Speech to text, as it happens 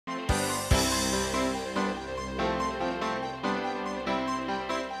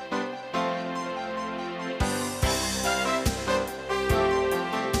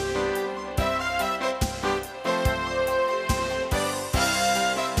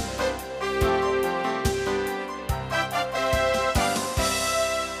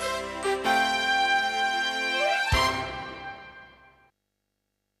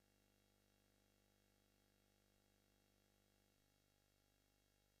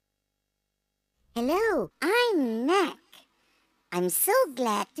Hello, I'm Nac. I'm so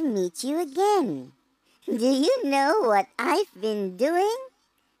glad to meet you again. Do you know what I've been doing?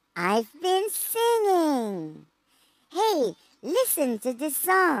 I've been singing. Hey, listen to this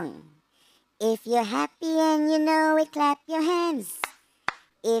song. If you're happy and you know it, clap your hands.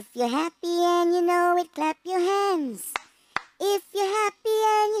 If you're happy and you know it, clap your hands. If you're happy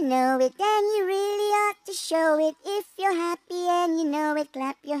and you know it, then you really ought to show it. If you're happy and you know it,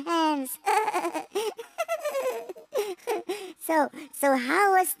 clap your hands. So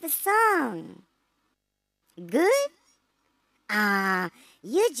how was the song? Good?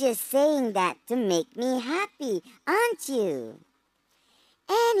 You're just saying that to make me happy, aren't you?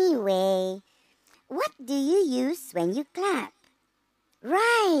 Anyway, what do you use when you clap?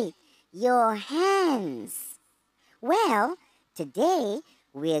 Right, your hands. Well, today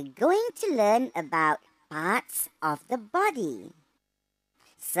we're going to learn about parts of the body.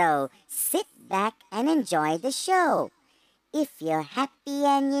 So sit back and enjoy the show. If you're happy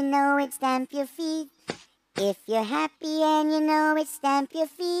and you know it, stamp your feet. If you're happy and you know it, stamp your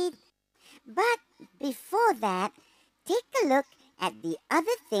feet. But before that, take a look at the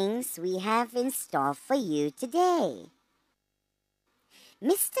other things we have in store for you today.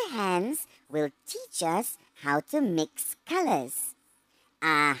 Mr. Hans will teach us how to mix colors.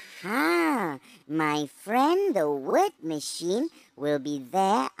 Aha! My friend the word machine will be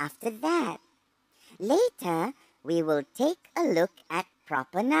there after that. Later, we will take a look at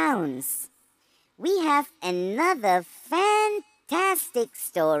proper nouns. We have another fantastic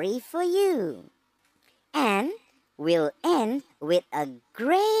story for you. And we'll end with a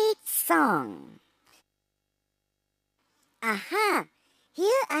great song. Aha!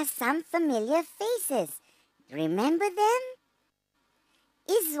 Here are some familiar faces. Remember them?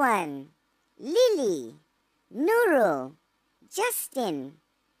 Izwan, Lily, Nurul, Justin,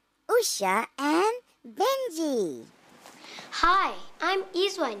 Usha, and Benji. Hi, I'm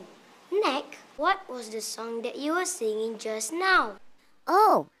Izwan. Nac, what was the song that you were singing just now?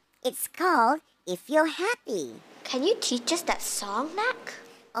 Oh, it's called If You're Happy. Can you teach us that song, Nac?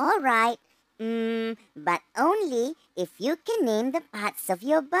 All right, but only if you can name the parts of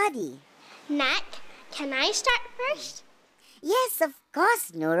your body. Nac, can I start first? Yes, of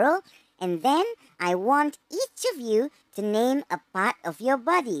course, Nurul. And then I want each of you to name a part of your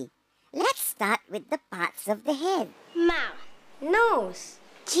body. Let's start with the parts of the head. Mouth, nose,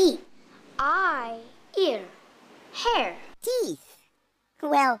 cheek, eye, ear, hair. Teeth.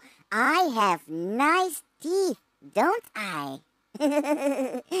 Well, I have nice teeth, don't I?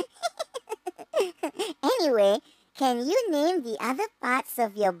 Anyway, can you name the other parts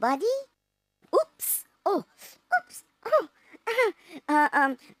of your body? Oops. Oh, oops. Oh.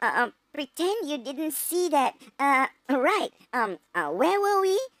 Pretend you didn't see that. Right. Where were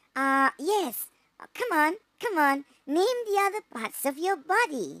we? Yes. Come on. Name the other parts of your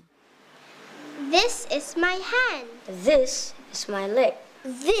body. This is my hand. This is my leg.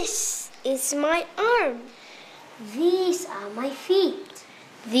 This is my arm. These are my feet.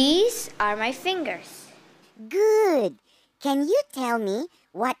 These are my fingers. Good. Can you tell me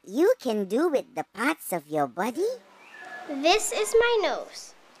what you can do with the parts of your body? This is my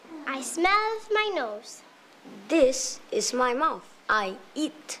nose. I smell with my nose. This is my mouth. I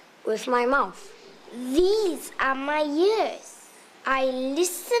eat with my mouth. These are my ears. I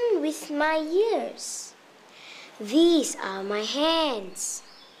listen with my ears. These are my hands.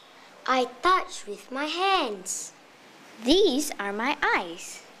 I touch with my hands. These are my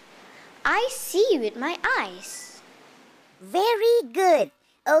eyes. I see with my eyes. Very good.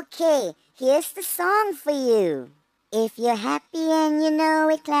 Okay, here's the song for you. If you're happy and you know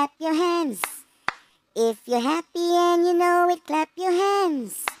it, clap your hands. If you're happy and you know it, clap your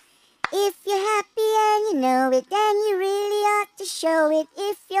hands. If you're happy and you know it, then you really ought to show it.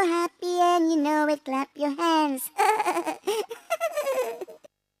 If you're happy and you know it, clap your hands.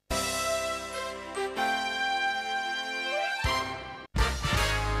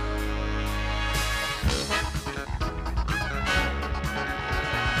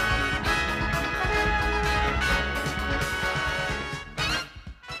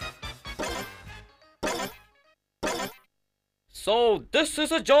 So this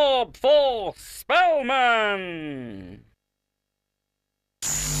is a job for Spellman.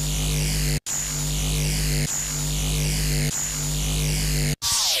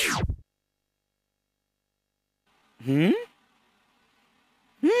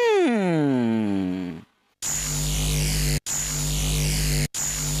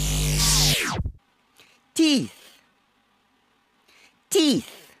 Teeth.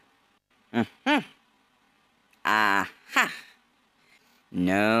 Aha.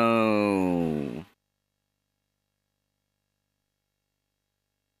 No.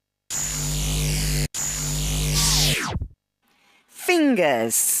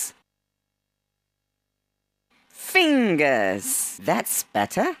 fingers. Fingers. That's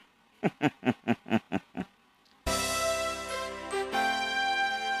better.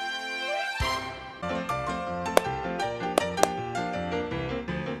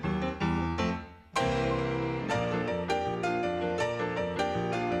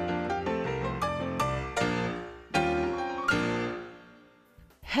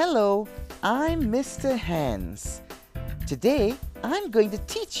 Hello, I'm Mr. Hands. Today, I'm going to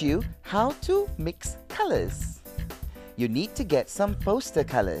teach you how to mix colors. You need to get some poster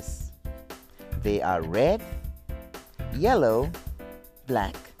colors. They are red, yellow,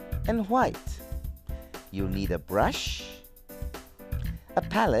 black, and white. You'll need a brush, a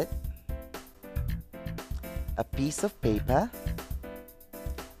palette, a piece of paper,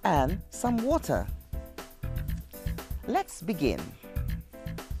 and some water. Let's begin.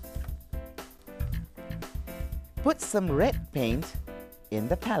 Put some red paint in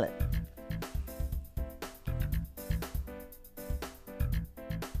the palette.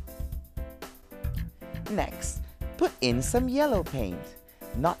 Next, put in some yellow paint.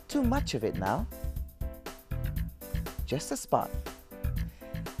 Not too much of it now. Just a spot.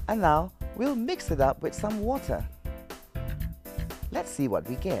 And now, we'll mix it up with some water. Let's see what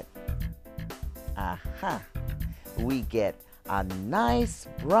we get. Aha! We get a nice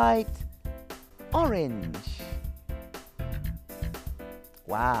bright orange.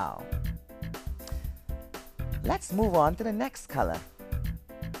 Wow! Let's move on to the next color.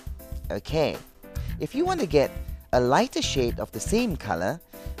 Okay, if you want to get a lighter shade of the same color,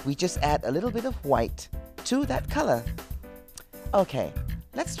 we just add a little bit of white to that color. Okay,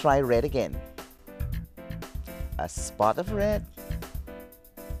 let's try red again. A spot of red.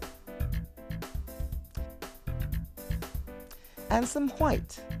 And some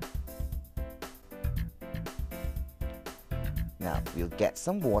white. Now, we'll get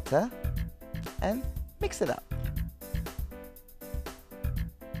some water and mix it up.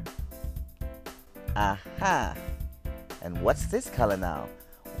 Aha! And what's this color now?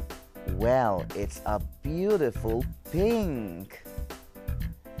 Well, it's a beautiful pink.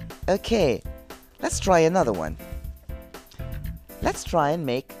 Okay, let's try another one. Let's try and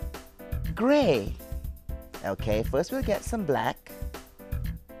make gray. Okay, first we'll get some black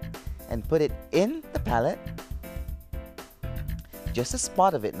and put it in the palette. Just a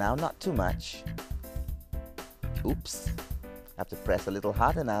spot of it now, not too much. Oops, have to press a little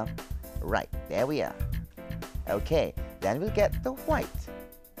harder now. Right, there we are. Okay, then we'll get the white.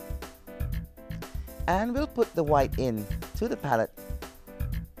 And we'll put the white in to the palette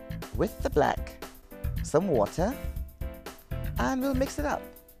with the black, some water, and we'll mix it up.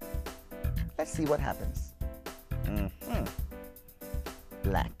 Let's see what happens.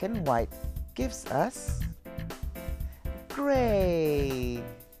 Black and white gives us gray.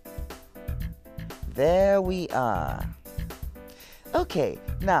 There we are. Okay,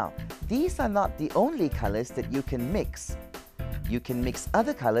 now these are not the only colors that you can mix. You can mix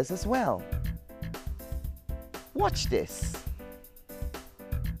other colors as well. Watch this.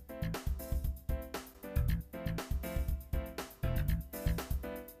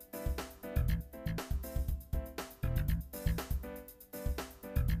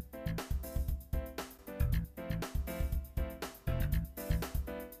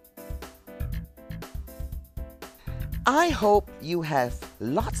 I hope you have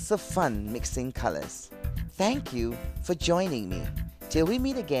lots of fun mixing colors. Thank you for joining me. Till we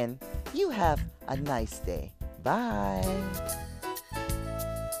meet again, you have a nice day. Bye.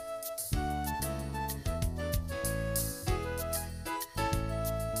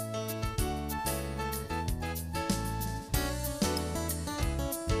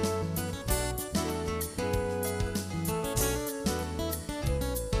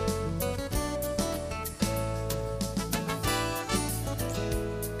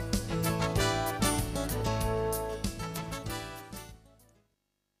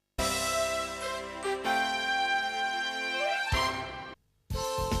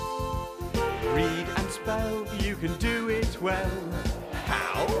 Read and spell, you can do it well.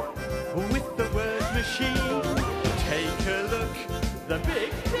 How? With the word machine. Take a look, the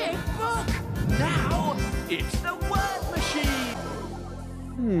big, big book. Now, it's the word machine.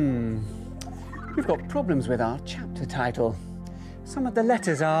 We've got problems with our chapter title. Some of the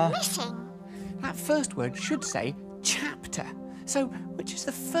letters are Missing. That first word should say chapter. So, which is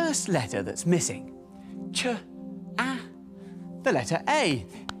the first letter that's missing? Ch-a. The letter A.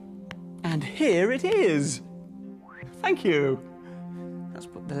 And here it is. Thank you. Let's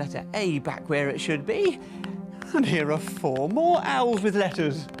put the letter A back where it should be. And here are 4 more owls with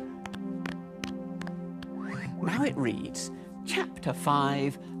letters. Now it reads Chapter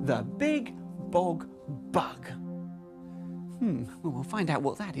 5, The Big Bog Bug. Well, we'll find out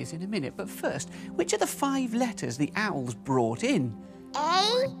what that is in a minute, but first, which are the 5 letters the owls brought in?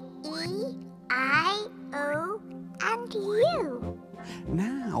 A, E, I, O, and U.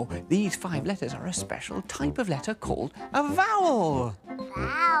 Now, these 5 letters are a special type of letter called a vowel.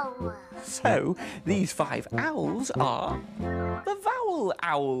 Vowel. So, these 5 owls are the vowel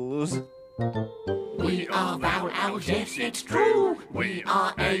owls. We are vowel owls, yes, it's true. We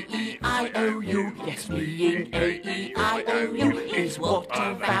are A-E-I-O-U. Yes, being A-E-I-O-U is what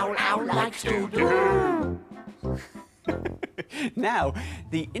a vowel owl likes to do. Now,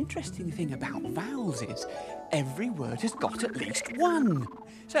 the interesting thing about vowels is every word has got at least one.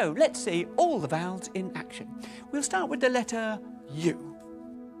 So, let's see all the vowels in action. We'll start with the letter U.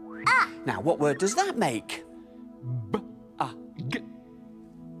 Now, what word does that make? B-A-G.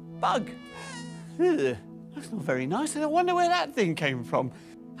 Bug. Ugh, that's not very nice. I wonder where that thing came from.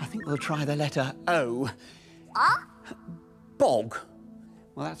 I think we'll try the letter O. Bog.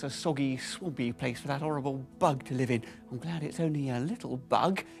 Well, that's a soggy, swampy place for that horrible bug to live in. I'm glad it's only a little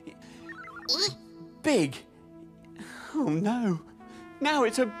bug. Big. Oh, no. Now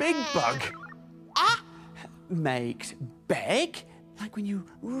it's a big bug. Makes beg, like when you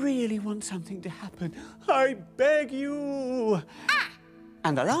really want something to happen. I beg you.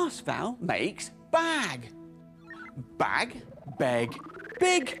 And the last vowel makes bag. Bag, beg,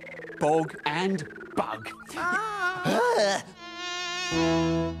 big, bog, and bug.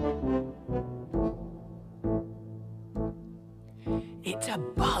 It's a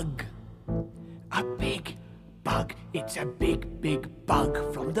bug. A big bug. It's a big, big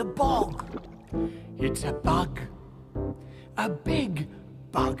bug from the bog. It's a bug. A big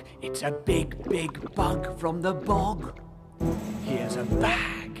bug. It's a big, big bug from the bog. Here's a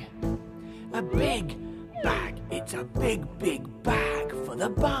bag. A big bag. It's a big, big bag for the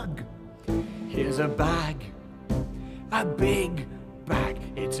bug. Here's a bag. A big bag.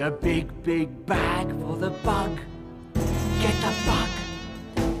 It's a big, big bag for the bug. Get the bug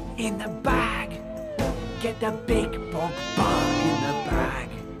in the bag. Get the big bog bug in the bag.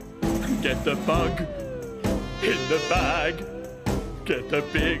 Get the bug in the bag. Get the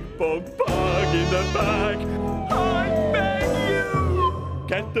big bog bug in the bag. I beg you!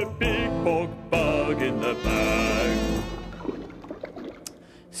 Get the big bog bug in the bag.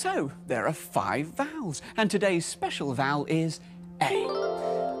 So, there are 5 vowels, and today's special vowel is A.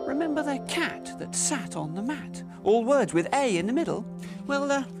 Remember the cat that sat on the mat? All words with A in the middle? Well,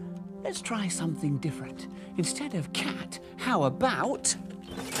 let's try something different. Instead of cat, how about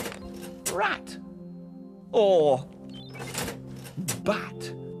rat? Or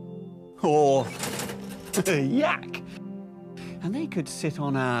bat? Or yak? And they could sit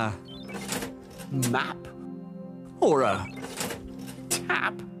on a map, or a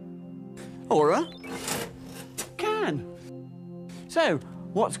tap, or a can. So,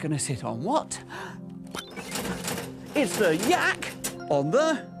 what's going to sit on what? It's the yak on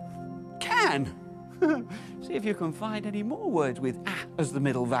the can. See if you can find any more words with a as the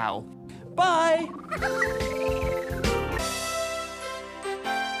middle vowel. Bye!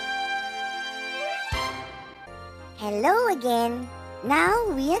 Hello again. Now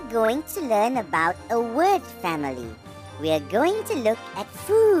we are going to learn about a word family. We are going to look at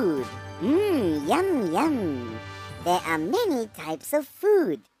food. Yum, yum. There are many types of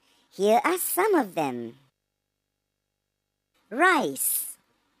food. Here are some of them. Rice,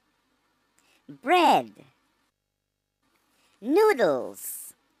 bread,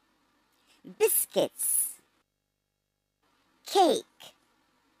 noodles, biscuits, cake,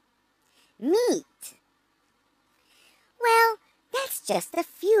 meat. Well, that's just a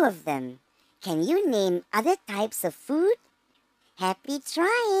few of them. Can you name other types of food? Happy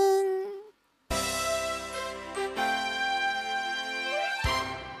trying!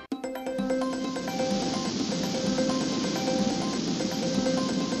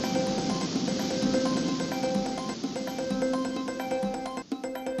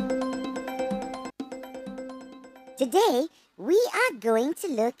 Today, we are going to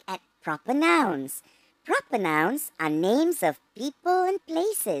look at proper nouns. Proper nouns are names of people and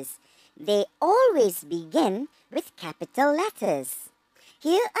places. They always begin with capital letters.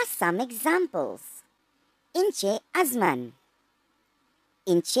 Here are some examples. Ince Azman.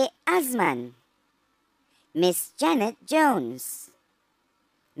 Ince Azman. Miss Janet Jones.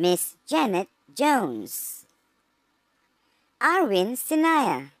 Miss Janet Jones. Arwin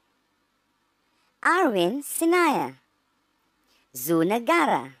Sinaya. Arwin Sinaya.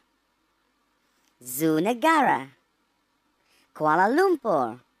 Zunagara. Zunagara. Kuala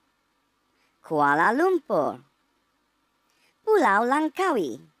Lumpur. Kuala Lumpur. Pulau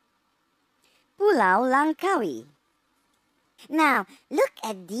Langkawi. Pulau Langkawi. Now, look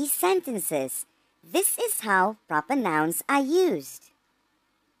at these sentences. This is how proper nouns are used.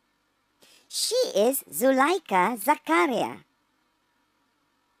 She is Zulaika Zakaria.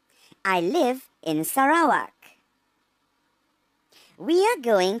 I live in Sarawak. We are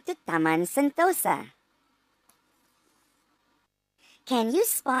going to Taman Sentosa. Can you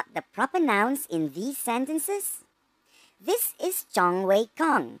spot the proper nouns in these sentences? This is Chong Wei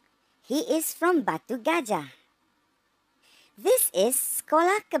Kong. He is from Batu Gajah. This is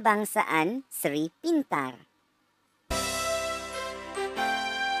Sekolah Kebangsaan Seri Pintar.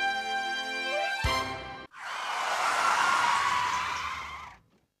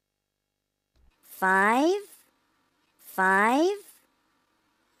 Five.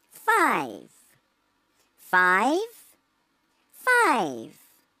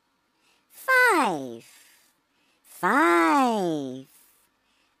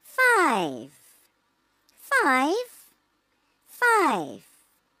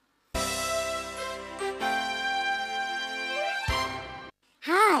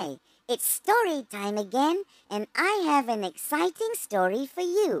 Hi, it's story time again, and I have an exciting story for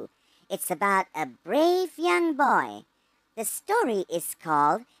you. It's about a brave young boy. The story is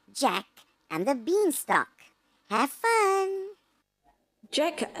called Jack and the Beanstalk. Have fun!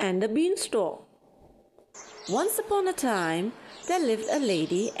 Jack and the Beanstalk. Once upon a time, there lived a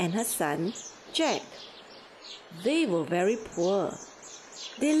lady and her son, Jack. They were very poor.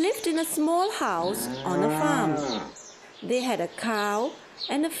 They lived in a small house on a farm. They had a cow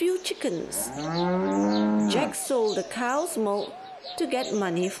and a few chickens. Jack sold the cow's milk to get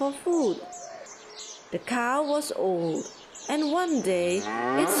money for food. The cow was old, and one day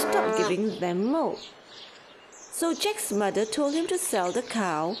it stopped giving them milk. So Jack's mother told him to sell the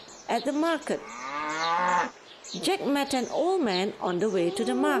cow at the market. Jack met an old man on the way to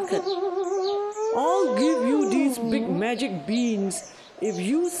the market. "I'll give you these big magic beans if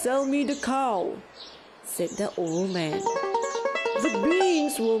you sell me the cow," said the old man. "The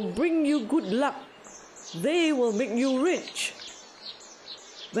beans will bring you good luck. They will make you rich."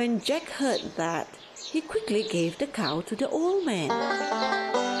 When Jack heard that, he quickly gave the cow to the old man.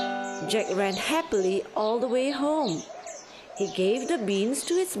 Jack ran happily all the way home. He gave the beans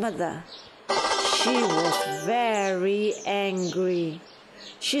to his mother. She was very angry.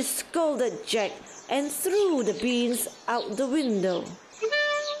 She scolded Jack and threw the beans out the window.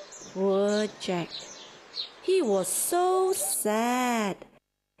 Poor Jack. He was so sad.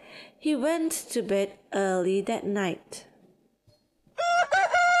 He went to bed early that night.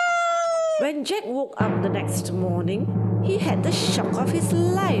 When Jack woke up the next morning, he had the shock of his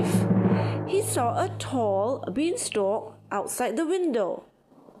life. He saw a tall beanstalk outside the window.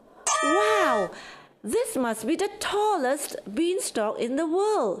 "Wow! This must be the tallest beanstalk in the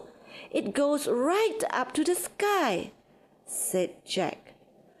world. It goes right up to the sky," said Jack.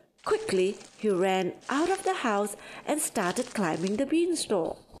 Quickly, he ran out of the house and started climbing the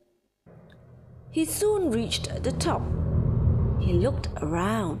beanstalk. He soon reached the top. He looked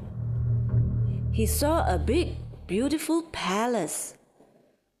around. He saw a big, beautiful palace.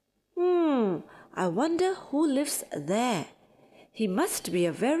 I wonder who lives there. He must be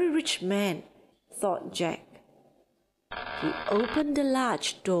a very rich man, thought Jack. He opened the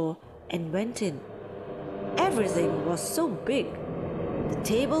large door and went in. Everything was so big. The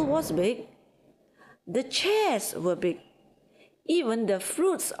table was big. The chairs were big. Even the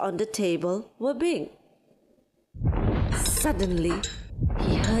fruits on the table were big. Suddenly,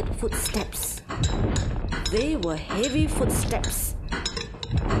 he heard footsteps. They were heavy footsteps.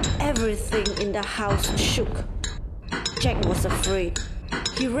 Everything in the house shook. Jack was afraid.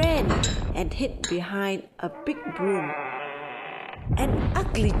 He ran and hid behind a big broom. An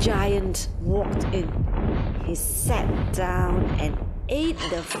ugly giant walked in. He sat down and ate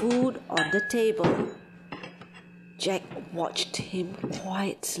the food on the table. Jack watched him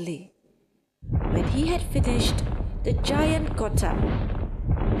quietly. When he had finished, the giant got up.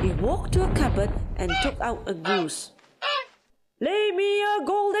 He walked to a cupboard and took out a goose. "Lay me a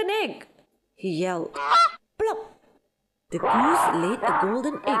golden egg," he yelled. Plop! The goose laid a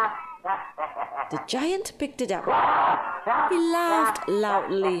golden egg. The giant picked it up. He laughed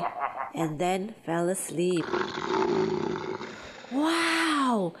loudly and then fell asleep.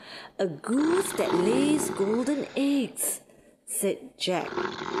 "Wow! A goose that lays golden eggs," said Jack.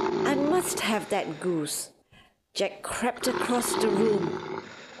 "I must have that goose." Jack crept across the room.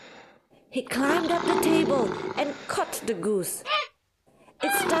 He climbed up the table and caught the goose.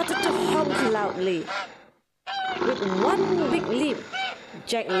 It started to honk loudly. With one big leap,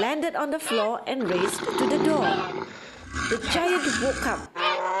 Jack landed on the floor and raced to the door. the giant woke up.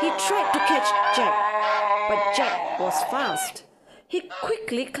 He tried to catch Jack, but Jack was fast. He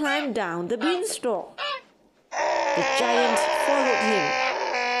quickly climbed down the beanstalk. The giant followed him.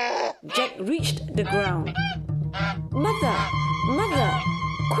 Jack reached the ground. "Mother, mother,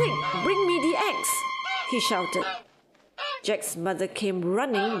 quick, bring me the axe," he shouted. Jack's mother came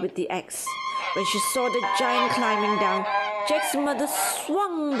running with the axe. When she saw the giant climbing down, Jack's mother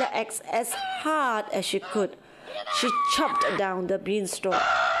swung the axe as hard as she could. She chopped down the beanstalk.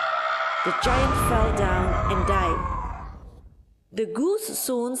 The giant fell down and died. The goose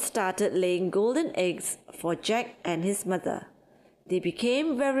soon started laying golden eggs for Jack and his mother. They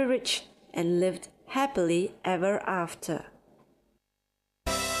became very rich and lived happily ever after.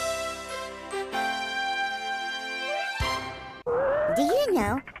 Do you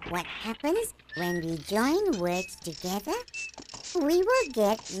know what happens when we join words together? We will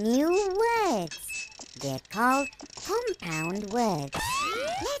get new words. They're called compound words.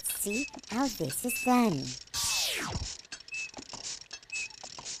 Let's see how this is done.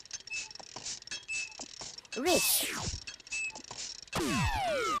 Rich.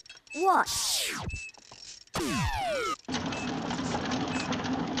 Watch.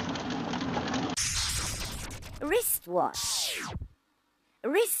 Wristwatch.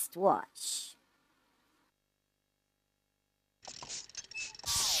 Wristwatch.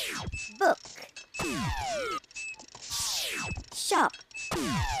 Book. Shop.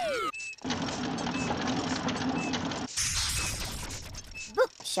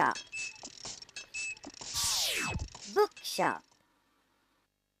 Bookshop. Bookshop.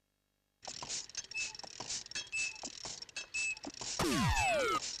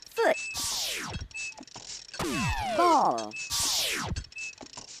 Foot. Ball.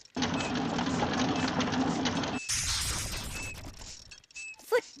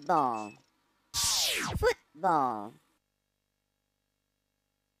 Football. Football.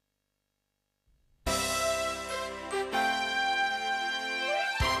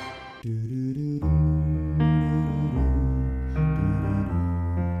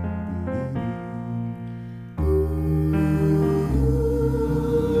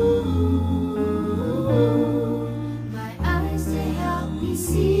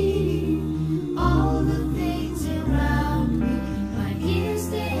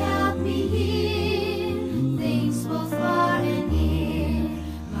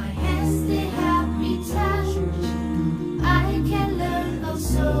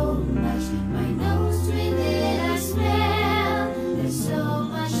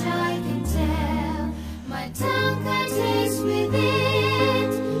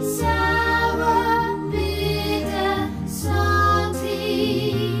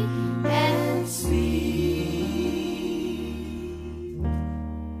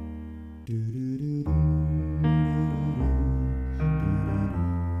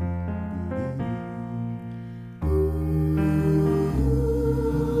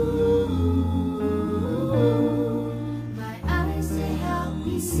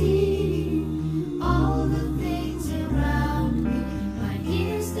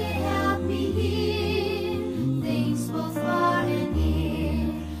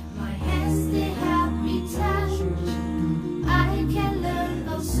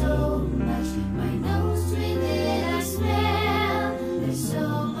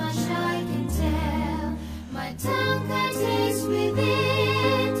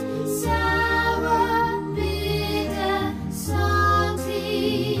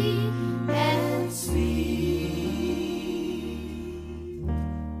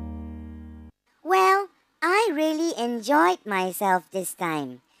 Enjoyed myself this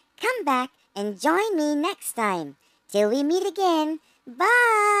time. Come back and join me next time. Till we meet again.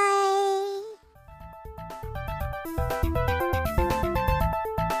 Bye!